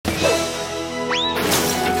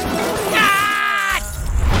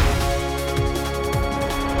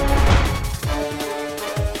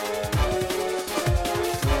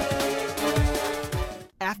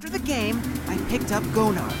game, I picked up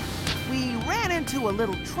Gonard. We ran into a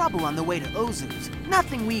little trouble on the way to Ozu's.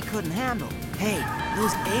 Nothing we couldn't handle. Hey,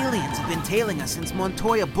 those aliens have been tailing us since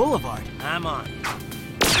Montoya Boulevard. I'm on.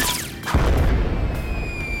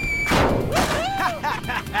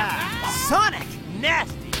 Sonic!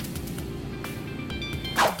 Nasty!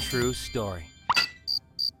 True story.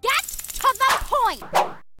 Get to the point!